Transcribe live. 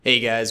Hey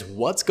guys,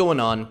 what's going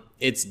on?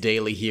 It's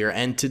Daily here,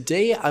 and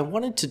today I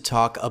wanted to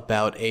talk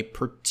about a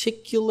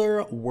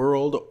particular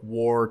World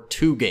War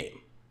II game,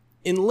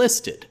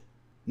 Enlisted.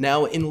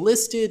 Now,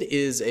 Enlisted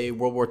is a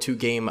World War II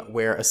game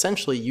where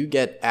essentially you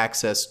get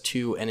access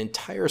to an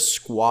entire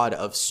squad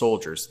of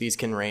soldiers. These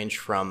can range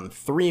from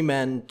 3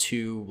 men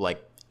to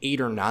like 8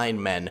 or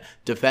 9 men,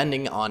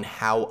 depending on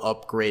how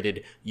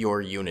upgraded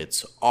your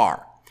units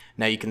are.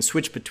 Now you can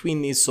switch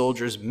between these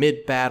soldiers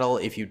mid-battle.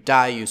 If you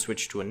die, you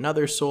switch to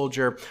another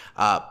soldier.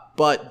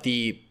 But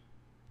the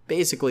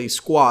basically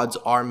squads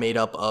are made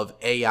up of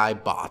AI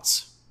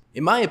bots.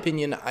 In my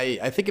opinion,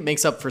 I think it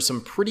makes up for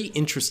some pretty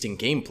interesting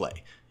gameplay.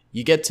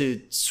 You get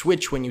to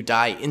switch when you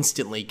die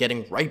instantly,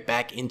 getting right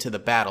back into the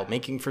battle,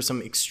 making for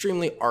some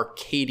extremely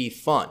arcadey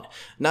fun.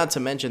 Not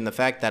to mention the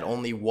fact that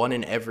only 1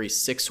 in every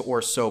 6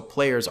 or so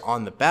players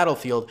on the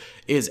battlefield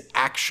is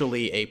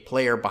actually a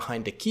player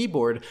behind a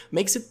keyboard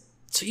makes it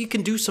so you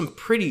can do some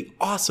pretty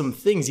awesome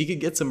things. You can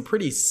get some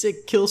pretty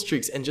sick kill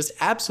streaks and just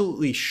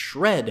absolutely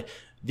shred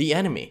the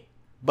enemy.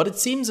 But it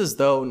seems as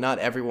though not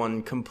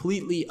everyone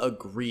completely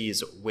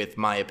agrees with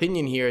my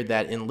opinion here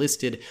that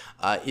Enlisted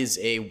is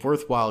a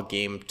worthwhile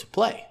game to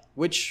play,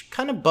 which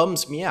kind of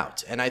bums me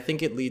out. And I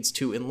think it leads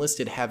to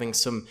Enlisted having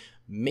some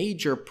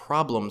major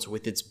problems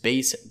with its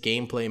base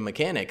gameplay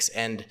mechanics,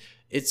 and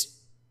it's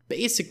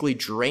basically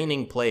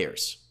draining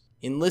players.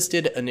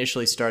 Enlisted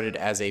initially started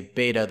as a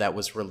beta that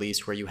was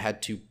released where you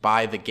had to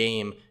buy the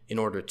game in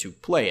order to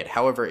play it.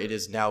 However, it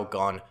has now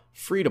gone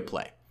free to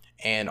play,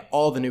 and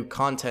all the new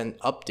content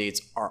updates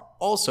are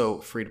also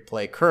free to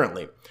play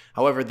currently.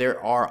 However,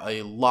 there are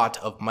a lot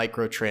of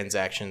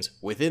microtransactions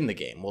within the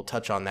game. We'll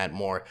touch on that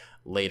more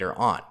later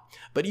on.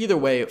 But either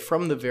way,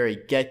 from the very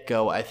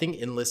get-go, I think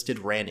Enlisted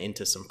ran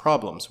into some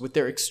problems. With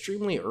their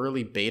extremely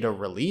early beta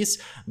release,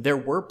 there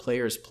were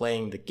players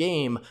playing the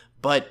game,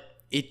 but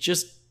it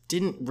just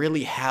didn't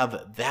really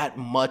have that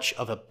much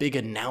of a big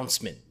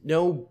announcement.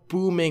 No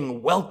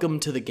booming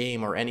welcome to the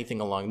game or anything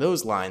along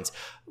those lines,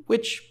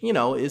 which,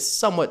 is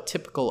somewhat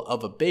typical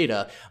of a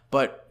beta.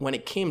 But when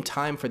it came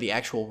time for the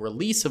actual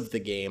release of the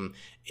game,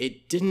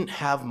 it didn't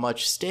have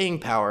much staying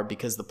power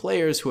because the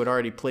players who had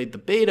already played the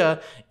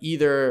beta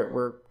either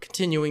were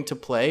continuing to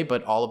play,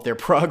 but all of their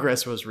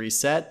progress was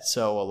reset,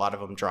 so a lot of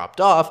them dropped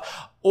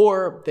off,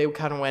 or they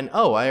kind of went,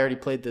 oh, I already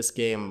played this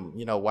game,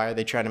 why are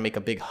they trying to make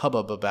a big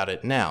hubbub about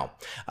it now?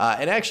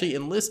 And actually,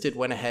 Enlisted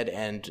went ahead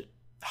and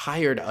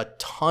hired a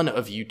ton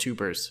of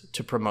YouTubers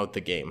to promote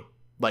the game.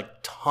 Like,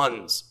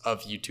 tons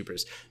of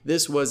YouTubers.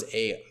 This was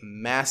a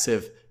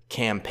massive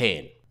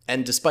campaign.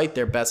 And despite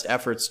their best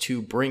efforts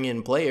to bring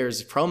in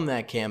players from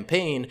that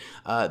campaign,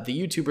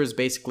 the YouTubers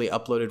basically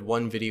uploaded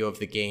one video of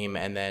the game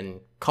and then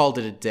called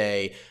it a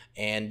day.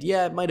 And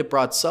yeah, it might have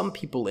brought some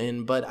people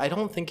in, but I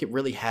don't think it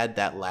really had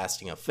that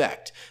lasting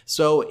effect.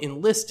 So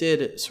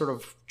Enlisted sort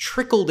of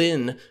trickled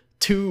in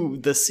to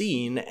the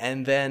scene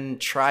and then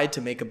tried to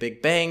make a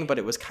big bang, but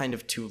it was kind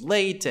of too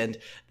late and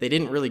they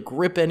didn't really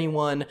grip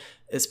anyone,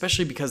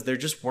 especially because there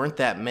just weren't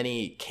that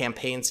many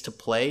campaigns to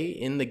play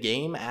in the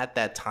game at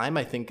that time.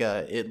 I think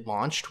it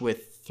launched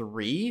with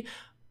 3,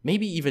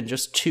 maybe even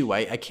just 2.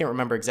 I can't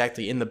remember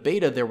exactly. In the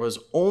beta, there was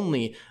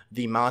only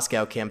the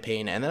Moscow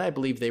campaign, and then I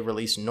believe they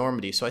released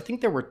Normandy. So I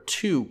think there were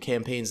 2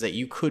 campaigns that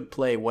you could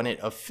play when it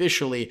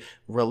officially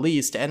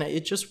released, and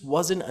it just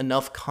wasn't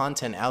enough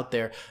content out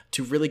there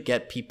to really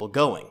get people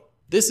going.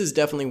 This is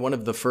definitely one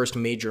of the first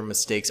major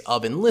mistakes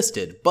of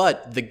Enlisted,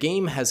 but the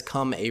game has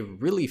come a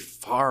really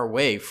far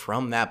way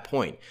from that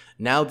point.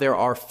 Now there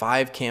are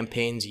 5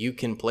 campaigns you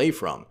can play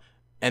from,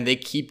 and they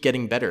keep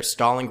getting better.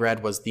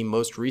 Stalingrad was the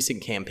most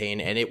recent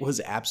campaign, and it was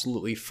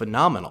absolutely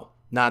phenomenal.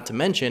 Not to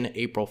mention,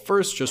 April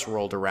 1st just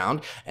rolled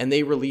around, and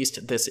they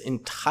released this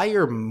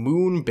entire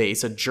moon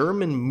base, a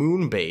German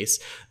moon base,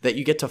 that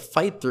you get to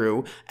fight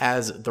through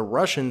as the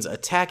Russians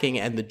attacking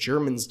and the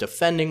Germans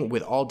defending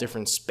with all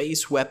different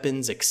space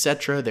weapons,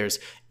 etc. There's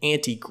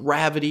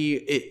anti-gravity.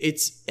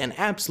 It's an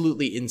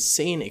absolutely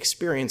insane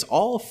experience,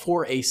 all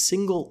for a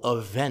single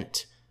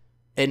event.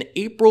 An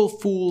April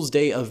Fool's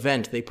Day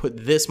event they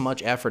put this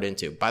much effort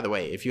into. By the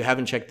way, if you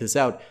haven't checked this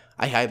out,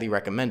 I highly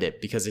recommend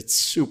it because it's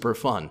super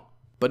fun.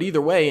 But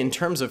either way, in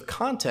terms of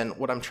content,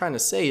 what I'm trying to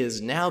say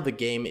is now the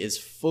game is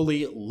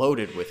fully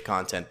loaded with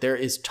content. There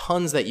is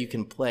tons that you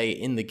can play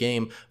in the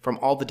game, from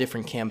all the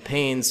different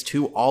campaigns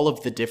to all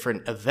of the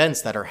different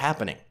events that are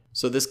happening.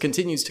 So this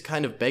continues to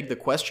kind of beg the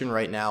question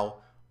right now,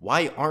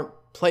 why aren't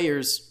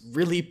players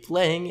really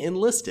playing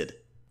Enlisted?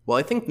 Well,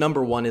 I think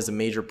number 1 is a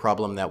major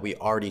problem that we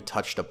already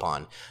touched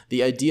upon.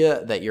 The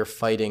idea that you're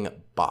fighting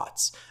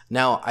bots.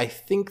 Now, I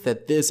think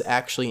that this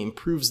actually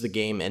improves the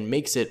game and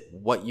makes it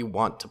what you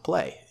want to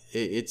play.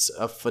 It's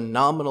a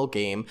phenomenal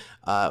game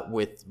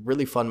with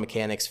really fun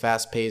mechanics,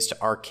 fast-paced,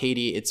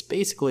 arcadey. It's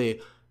basically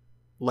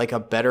like a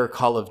better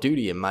Call of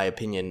Duty, in my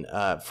opinion,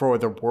 for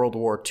the World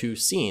War II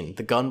scene.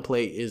 The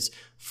gunplay is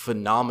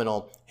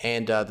phenomenal,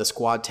 and the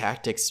squad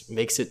tactics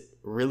makes it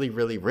really,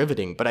 really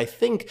riveting. But I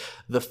think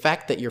the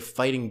fact that you're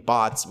fighting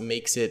bots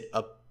makes it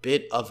a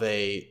bit of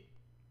a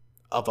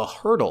of a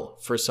hurdle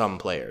for some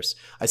players.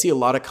 I see a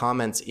lot of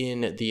comments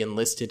in the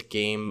Enlisted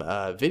game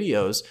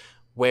videos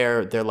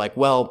where they're like,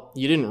 well,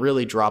 you didn't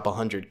really drop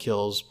 100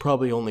 kills,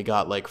 probably only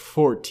got like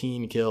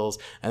 14 kills,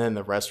 and then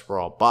the rest were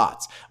all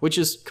bots, which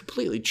is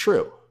completely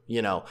true.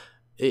 You know,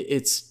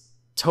 it's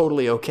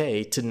totally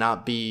okay to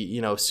not be,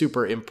 you know,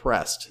 super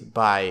impressed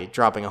by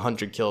dropping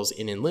 100 kills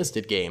in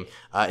Enlisted game.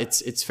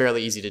 It's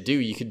fairly easy to do.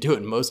 You could do it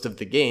in most of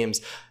the games.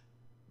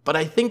 But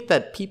I think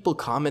that people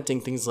commenting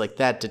things like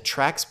that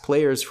detracts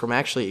players from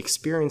actually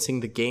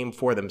experiencing the game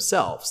for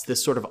themselves.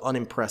 This sort of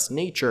unimpressed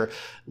nature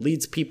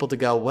leads people to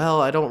go,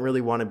 well, I don't really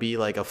want to be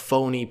like a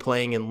phony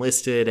playing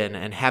Enlisted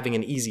and having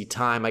an easy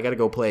time. I got to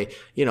go play,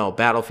 you know,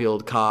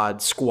 Battlefield,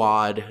 COD,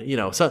 Squad, you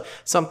know, so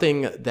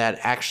something that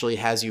actually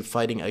has you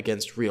fighting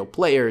against real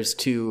players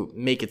to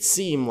make it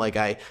seem like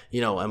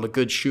I'm a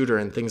good shooter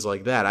and things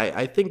like that.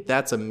 I think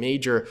that's a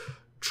major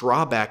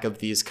drawback of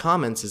these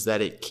comments, is that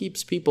it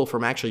keeps people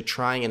from actually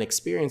trying and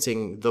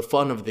experiencing the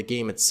fun of the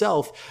game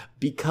itself,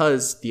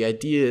 because the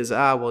idea is,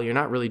 well, you're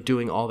not really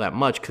doing all that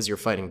much because you're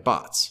fighting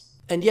bots.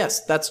 And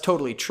yes, that's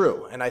totally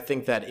true. And I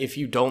think that if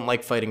you don't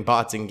like fighting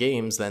bots in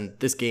games, then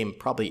this game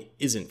probably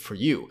isn't for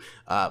you.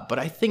 But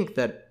I think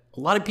that a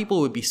lot of people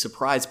would be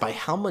surprised by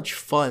how much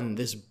fun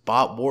this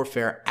bot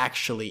warfare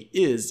actually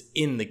is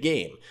in the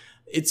game.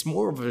 It's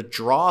more of a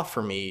draw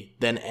for me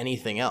than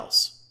anything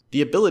else.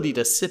 The ability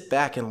to sit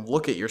back and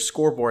look at your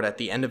scoreboard at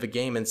the end of a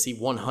game and see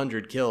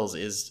 100 kills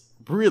is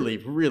really,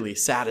 really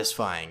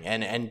satisfying.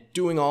 And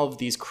doing all of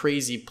these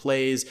crazy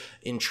plays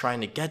in trying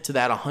to get to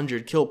that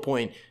 100 kill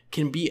point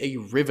can be a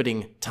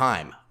riveting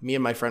time. Me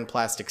and my friend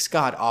Plastic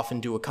Scott often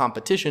do a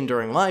competition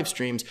during live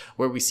streams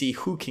where we see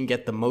who can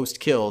get the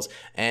most kills,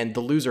 and the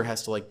loser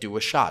has to like do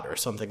a shot or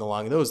something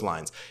along those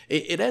lines.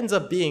 It ends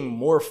up being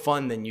more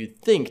fun than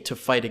you'd think to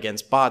fight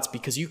against bots,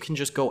 because you can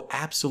just go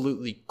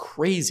absolutely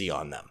crazy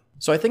on them.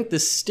 So I think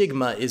this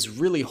stigma is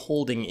really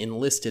holding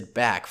Enlisted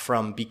back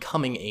from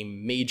becoming a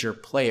major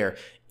player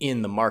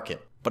in the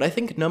market. But I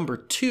think number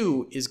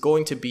two is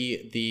going to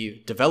be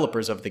the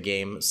developers of the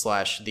game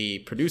 / the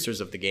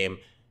producers of the game,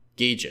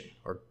 Gaijin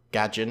or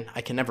Gaijin. I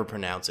can never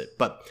pronounce it.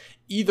 But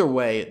either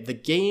way, the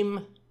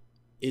game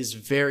is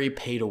very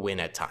pay to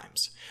win at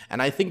times.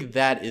 And I think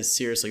that is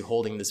seriously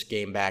holding this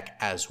game back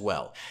as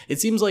well.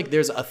 It seems like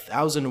there's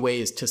 1,000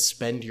 ways to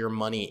spend your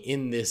money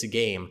in this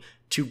game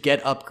to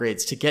get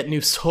upgrades, to get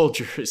new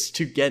soldiers,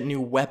 to get new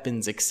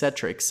weapons,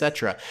 etc.,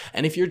 etc.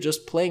 And if you're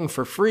just playing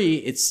for free,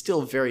 it's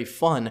still very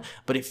fun,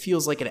 but it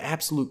feels like an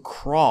absolute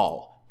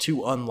crawl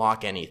to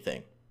unlock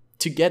anything.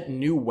 To get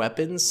new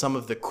weapons, some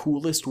of the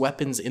coolest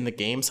weapons in the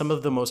game, some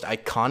of the most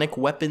iconic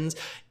weapons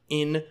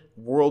in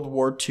World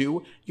War II,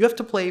 you have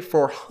to play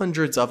for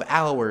hundreds of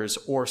hours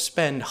or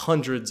spend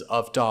hundreds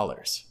of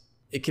dollars.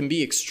 It can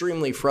be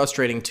extremely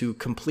frustrating to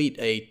complete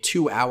a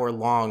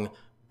 2-hour-long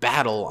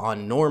battle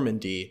on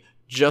Normandy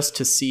just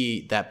to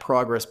see that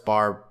progress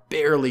bar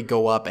barely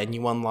go up and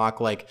you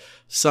unlock like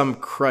some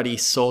cruddy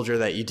soldier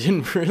that you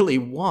didn't really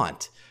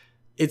want.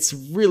 It's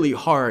really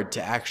hard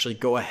to actually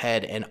go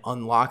ahead and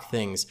unlock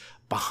things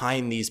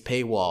behind these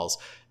paywalls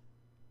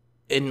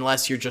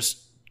unless you're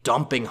just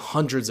dumping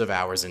hundreds of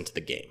hours into the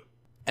game.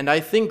 And I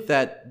think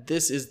that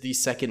this is the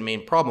second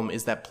main problem,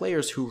 is that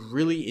players who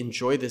really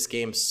enjoy this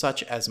game,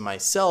 such as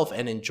myself,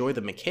 and enjoy the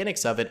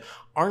mechanics of it,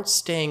 aren't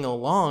staying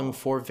along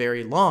for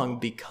very long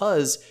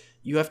because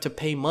you have to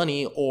pay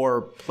money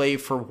or play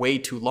for way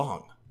too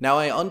long. Now,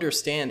 I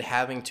understand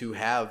having to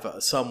have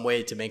some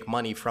way to make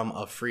money from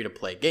a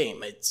free-to-play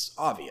game. It's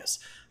obvious.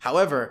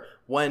 However,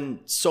 when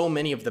so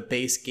many of the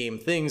base game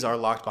things are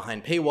locked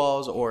behind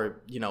paywalls,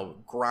 or,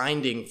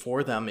 grinding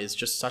for them is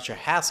just such a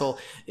hassle,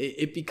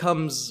 it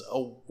becomes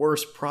a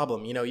worse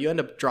problem. You end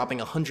up dropping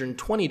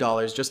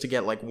 $120 just to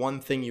get like one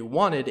thing you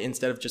wanted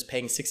instead of just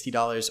paying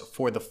 $60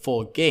 for the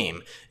full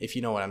game, if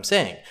you know what I'm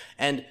saying.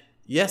 And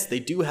yes, they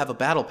do have a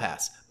battle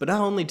pass, but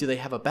not only do they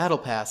have a battle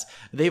pass,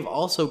 they've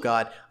also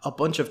got a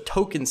bunch of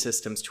token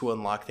systems to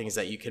unlock things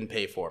that you can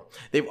pay for.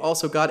 They've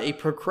also got a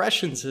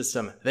progression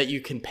system that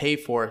you can pay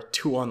for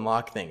to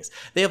unlock things.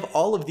 They have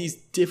all of these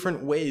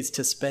different ways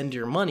to spend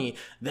your money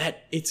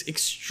that it's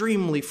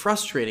extremely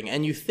frustrating,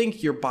 and you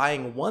think you're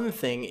buying one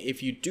thing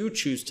if you do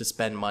choose to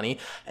spend money,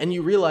 and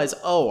you realize,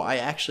 oh, I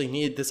actually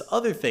need this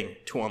other thing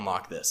to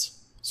unlock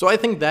this. So I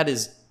think that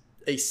is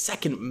a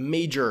second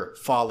major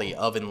folly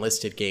of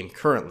Enlisted game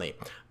currently.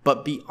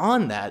 But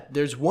beyond that,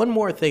 there's one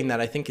more thing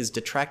that I think is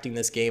detracting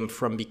this game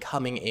from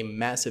becoming a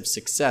massive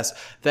success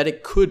that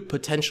it could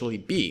potentially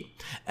be.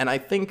 And I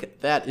think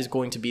that is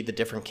going to be the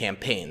different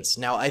campaigns.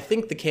 Now, I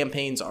think the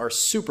campaigns are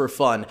super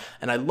fun,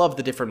 and I love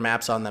the different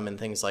maps on them and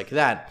things like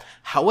that.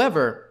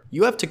 However,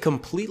 you have to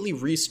completely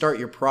restart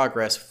your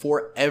progress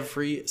for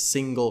every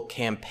single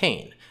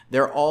campaign.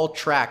 They're all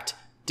tracked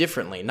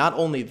differently. Not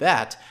only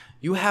that,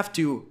 you have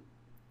to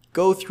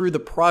go through the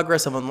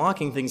progress of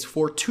unlocking things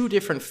for 2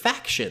 different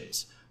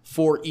factions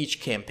for each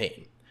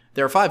campaign.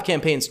 There are 5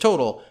 campaigns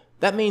total.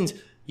 That means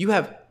you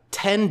have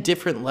 10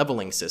 different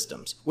leveling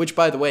systems, which,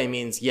 by the way,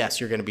 means, yes,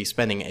 you're going to be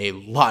spending a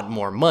lot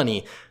more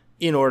money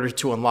in order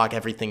to unlock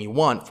everything you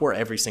want for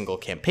every single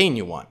campaign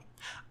you want.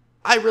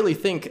 I really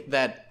think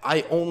that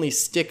I only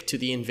stick to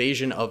the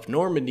invasion of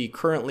Normandy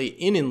currently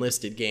in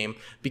Enlisted game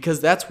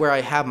because that's where I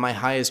have my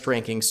highest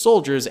ranking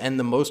soldiers and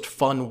the most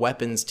fun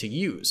weapons to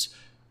use.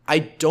 I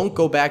don't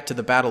go back to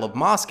the Battle of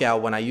Moscow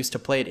when I used to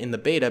play it in the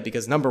beta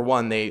because number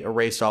one, they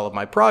erased all of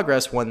my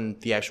progress when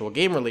the actual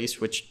game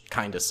released, which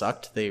kinda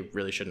sucked. They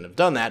really shouldn't have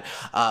done that.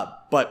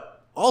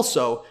 But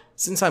also,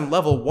 since I'm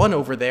level 1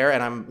 over there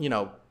and I'm,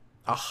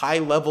 a high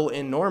level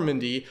in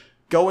Normandy,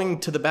 going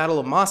to the Battle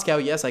of Moscow,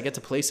 yes, I get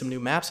to play some new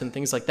maps and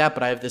things like that,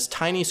 but I have this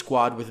tiny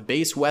squad with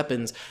base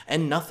weapons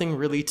and nothing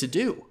really to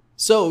do.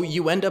 So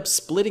you end up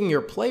splitting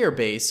your player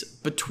base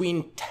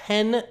between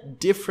 10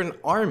 different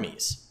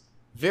armies.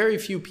 Very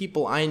few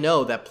people I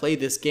know that play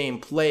this game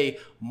play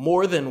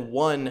more than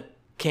one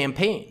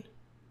campaign.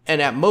 And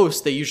at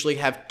most, they usually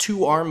have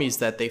 2 armies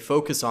that they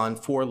focus on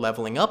for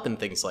leveling up and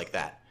things like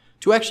that.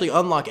 To actually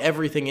unlock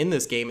everything in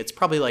this game, it's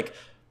probably like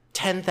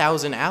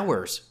 10,000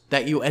 hours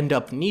that you end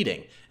up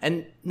needing.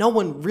 And no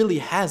one really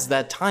has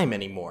that time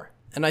anymore.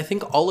 And I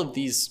think all of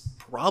these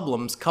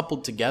problems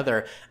coupled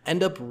together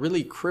end up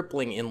really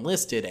crippling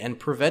Enlisted and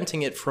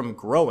preventing it from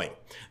growing.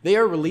 They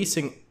are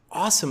releasing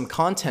awesome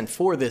content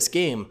for this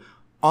game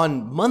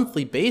on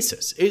monthly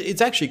basis.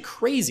 It's actually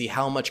crazy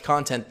how much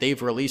content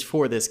they've released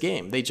for this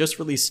game. They just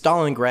released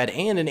Stalingrad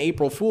and an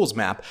April Fool's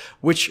map,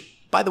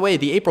 which, by the way,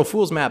 the April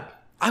Fool's map,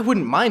 I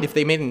wouldn't mind if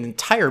they made an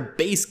entire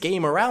base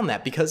game around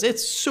that because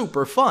it's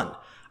super fun.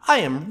 I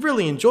am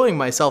really enjoying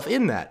myself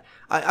in that.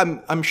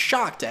 I'm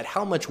shocked at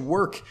how much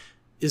work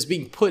is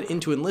being put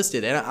into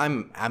Enlisted,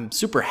 and I'm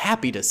super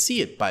happy to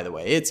see it, by the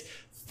way. It's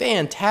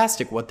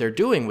fantastic what they're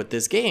doing with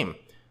this game.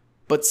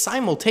 But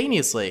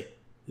simultaneously,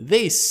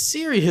 they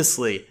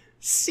seriously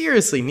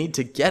need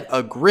to get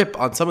a grip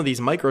on some of these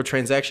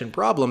microtransaction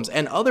problems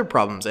and other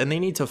problems, and they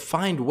need to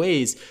find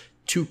ways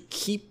to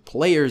keep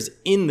players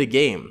in the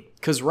game.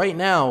 Because right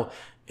now,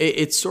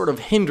 it's sort of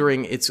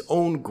hindering its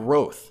own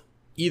growth.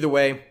 Either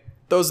way,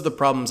 those are the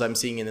problems I'm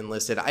seeing in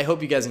Enlisted. I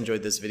hope you guys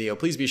enjoyed this video.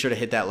 Please be sure to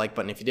hit that like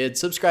button if you did,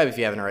 subscribe if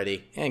you haven't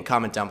already, and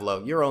comment down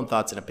below your own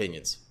thoughts and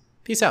opinions.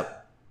 Peace out.